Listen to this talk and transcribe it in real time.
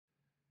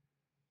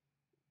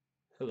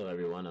Hello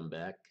everyone, I'm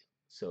back.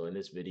 So in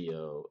this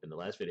video, in the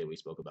last video we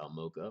spoke about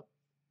Mocha.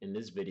 In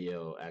this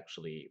video,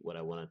 actually, what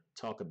I want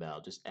to talk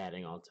about, just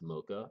adding on to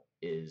Mocha,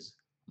 is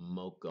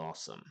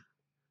Mochawesome.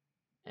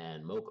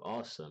 And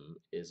Mochawesome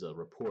is a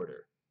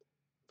reporter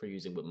for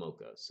using with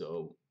Mocha.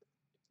 So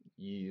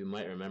you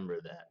might remember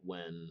that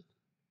when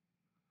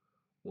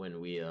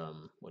we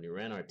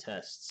ran our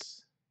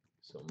tests,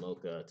 so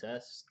Mocha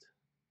test,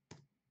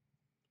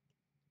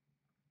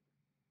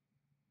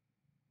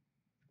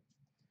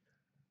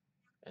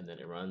 and then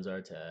it runs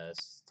our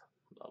test,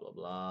 blah blah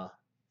blah.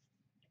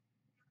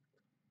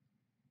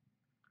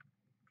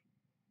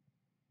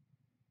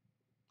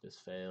 This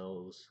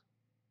fails.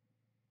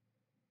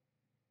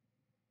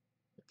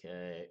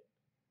 Okay,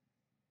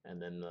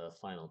 and then the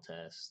final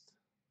test.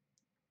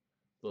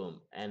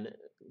 Boom. And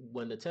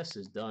when the test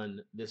is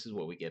done, this is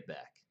what we get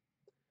back.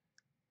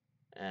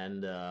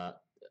 And I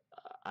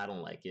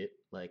don't like it.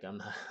 Like I'm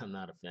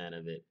not a fan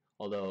of it.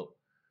 Although,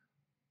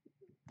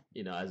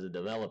 as a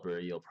developer,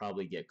 you'll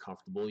probably get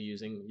comfortable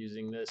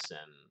using this,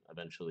 and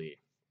eventually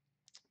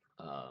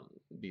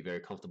be very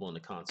comfortable in the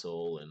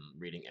console and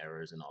reading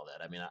errors and all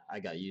that. I mean, I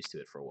got used to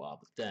it for a while,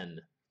 but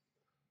then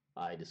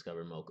I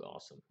discovered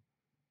Mochawesome,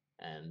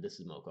 and this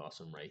is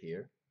Mochawesome right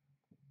here.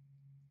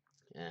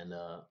 And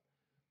a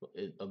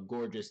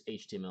gorgeous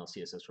HTML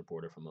CSS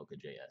reporter from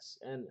Mocha.js.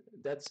 And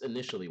that's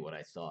initially what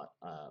I thought.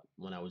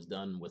 When I was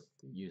done with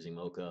using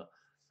Mocha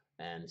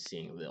and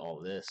seeing all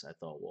this, I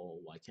thought, well,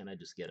 why can't I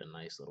just get a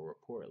nice little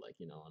report, like,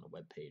 on a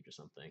web page or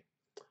something?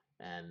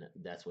 And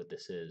that's what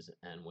this is.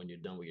 And when you're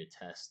done with your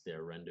tests,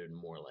 they're rendered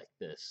more like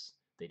this.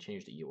 They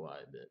changed the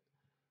UI a bit.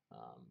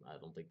 I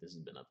don't think this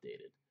has been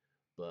updated,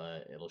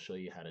 but it'll show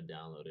you how to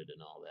download it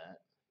and all that.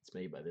 It's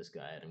made by this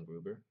guy, Adam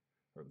Grubber,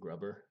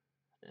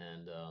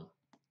 and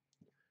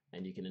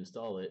you can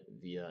install it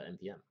via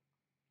npm.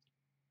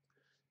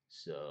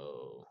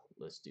 So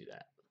let's do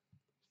that.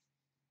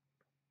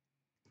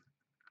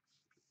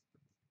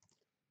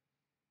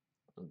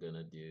 I'm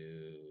gonna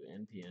do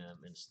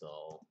npm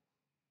install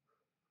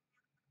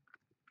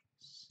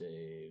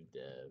save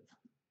dev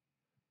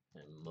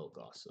and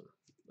Mochawesome.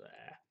 Blah.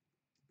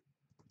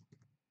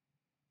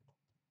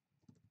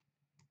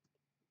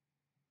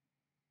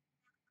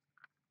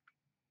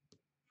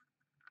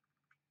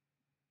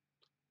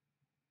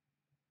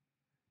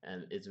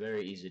 And it's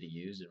very easy to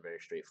use and very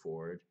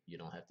straightforward. You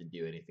don't have to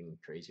do anything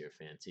crazy or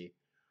fancy.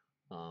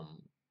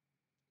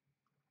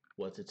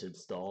 Once it's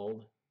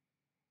installed,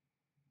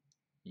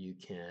 you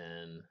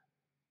can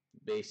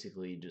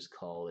basically just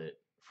call it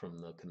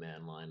from the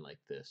command line like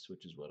this,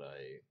 which is what I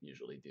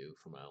usually do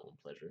for my own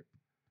pleasure.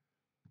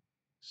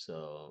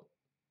 So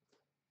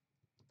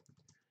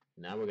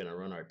now we're going to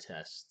run our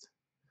test,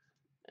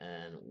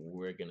 and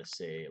we're going to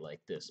say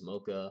like this: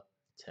 Mocha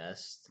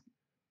test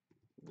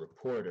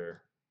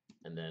reporter,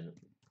 and then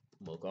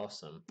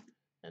Mochawesome,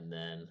 and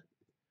then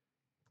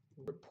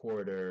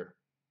reporter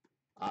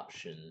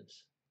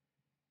options.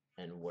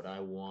 And what I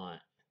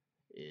want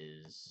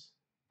is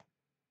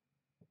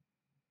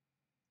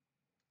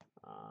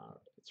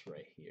it's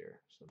right here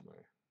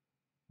somewhere.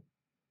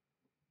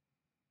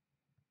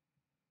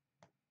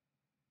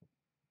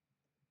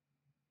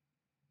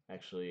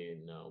 Actually,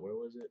 no, where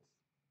was it?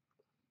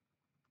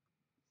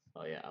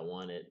 Oh yeah, I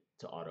want it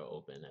to auto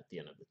open at the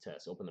end of the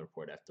test. Open the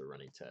report after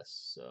running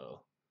tests.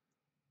 So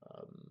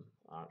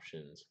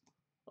options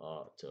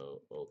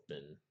auto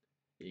open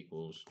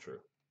equals true.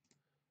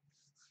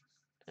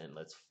 And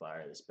let's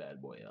fire this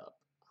bad boy up.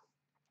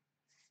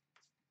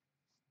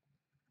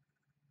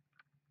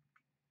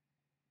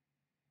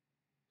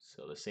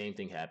 So the same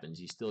thing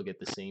happens. You still get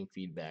the same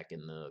feedback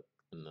in the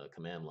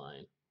command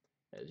line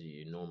as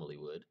you normally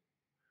would.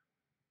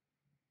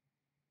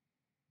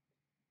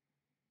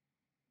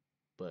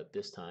 But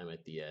this time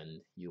at the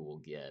end, you will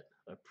get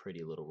a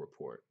pretty little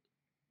report.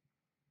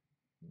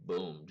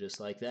 Boom, just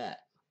like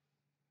that.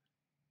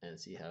 And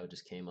see how it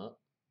just came up?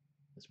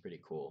 That's pretty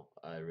cool.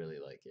 I really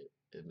like it.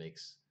 It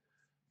makes,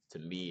 to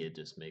me, it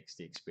just makes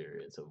the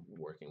experience of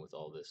working with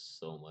all this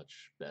so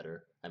much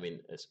better. I mean,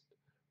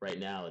 right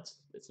now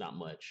it's not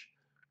much,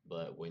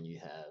 but when you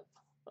have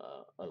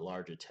a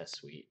larger test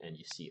suite and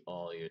you see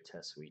all your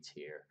test suites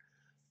here,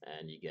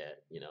 and you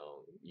get,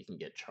 you can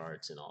get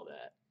charts and all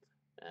that,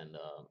 and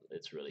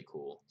it's really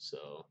cool.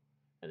 So,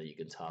 and then you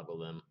can toggle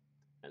them,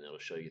 and it'll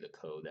show you the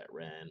code that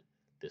ran.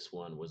 This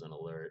one was an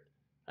alert.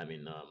 I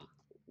mean,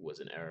 was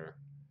an error,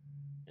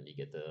 and you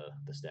get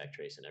the stack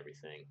trace and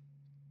everything.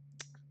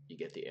 You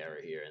get the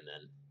error here, and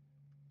then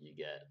you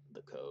get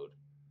the code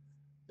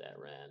that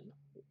ran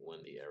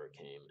when the error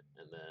came,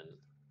 and then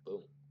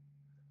boom.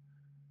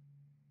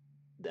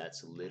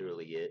 That's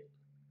literally it.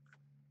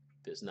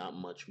 There's not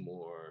much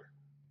more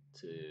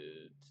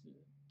to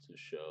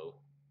show.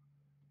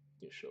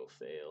 Your show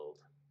failed.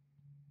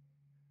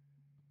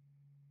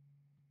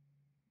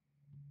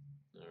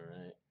 All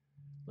right.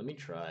 Let me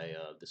try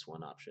this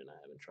one option I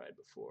haven't tried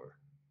before.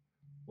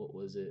 What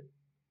was it?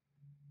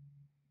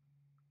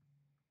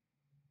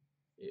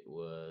 It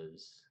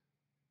was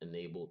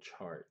enable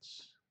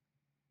charts.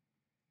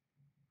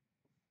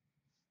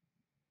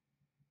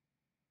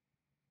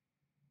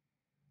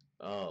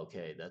 Oh,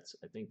 okay.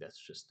 I think that's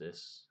just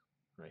this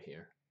right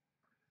here.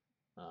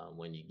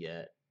 When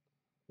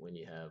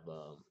you have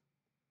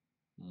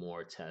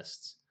more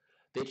tests,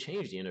 they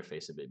changed the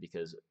interface a bit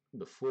because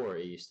before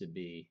it used to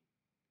be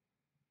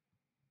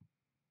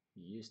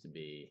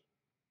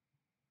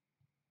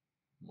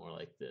more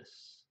like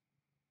this.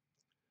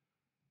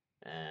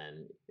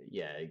 And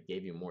yeah, it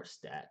gave you more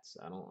stats.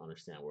 I don't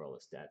understand where all the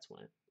stats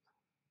went.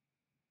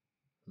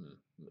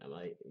 I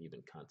might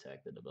even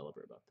contact the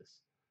developer about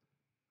this,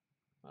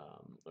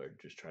 or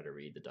just try to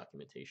read the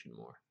documentation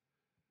more.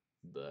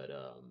 But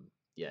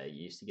yeah,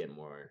 you used to get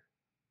more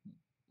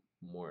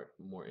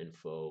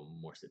info,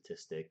 more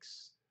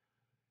statistics,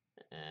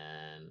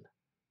 and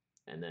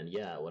and then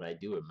yeah, what I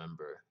do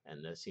remember,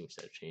 and that seems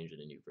to have changed in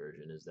the new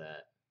version, is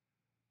that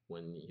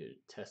when your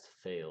test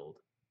failed,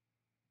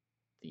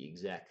 the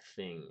exact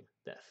thing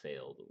that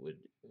failed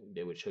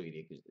they would show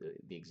you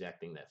the exact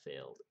thing that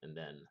failed, and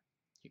then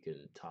you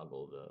can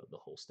toggle the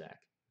whole stack.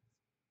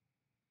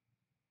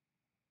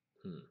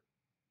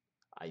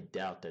 I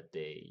doubt that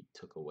they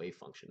took away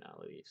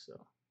functionality.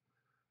 So,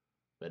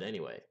 but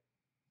anyway,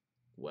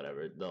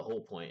 whatever. The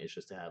whole point is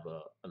just to have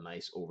a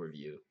nice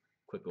overview,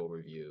 quick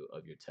overview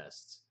of your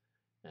tests,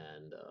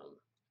 and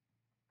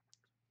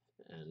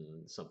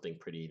something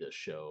pretty to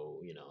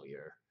show.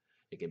 Your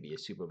it can be a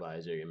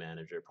supervisor, your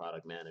manager,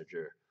 product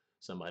manager,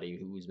 somebody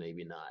who's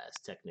maybe not as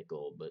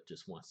technical but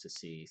just wants to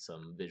see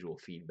some visual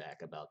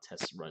feedback about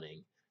tests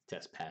running,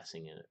 tests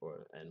passing,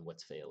 and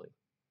what's failing.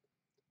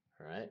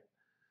 All right.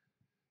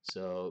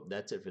 So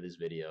that's it for this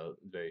video.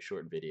 Very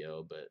short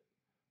video, but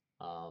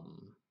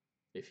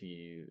if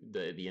you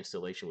the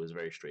installation was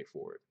very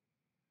straightforward,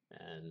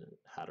 and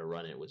how to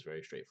run it was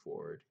very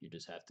straightforward. You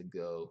just have to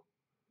go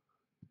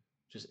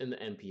just in the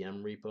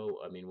npm repo.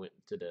 I mean, went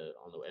to the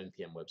on the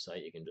npm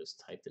website. You can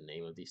just type the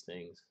name of these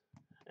things,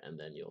 and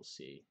then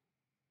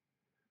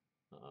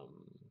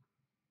um,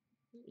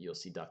 you'll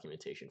see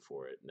documentation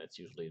for it. And that's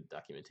usually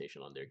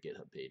documentation on their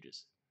GitHub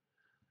pages.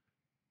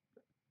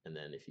 And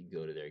then if you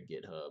go to their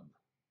GitHub,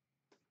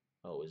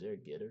 oh, is there a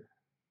Gitter?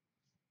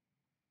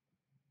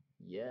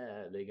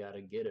 Yeah, they got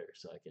a Gitter,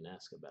 so I can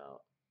ask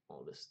about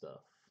all this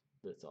stuff.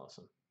 That's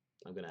awesome.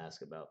 I'm gonna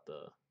ask about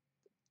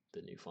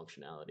the new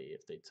functionality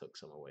if they took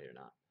some away or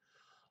not.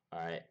 All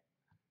right.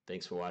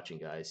 Thanks for watching,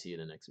 guys. See you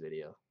in the next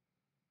video.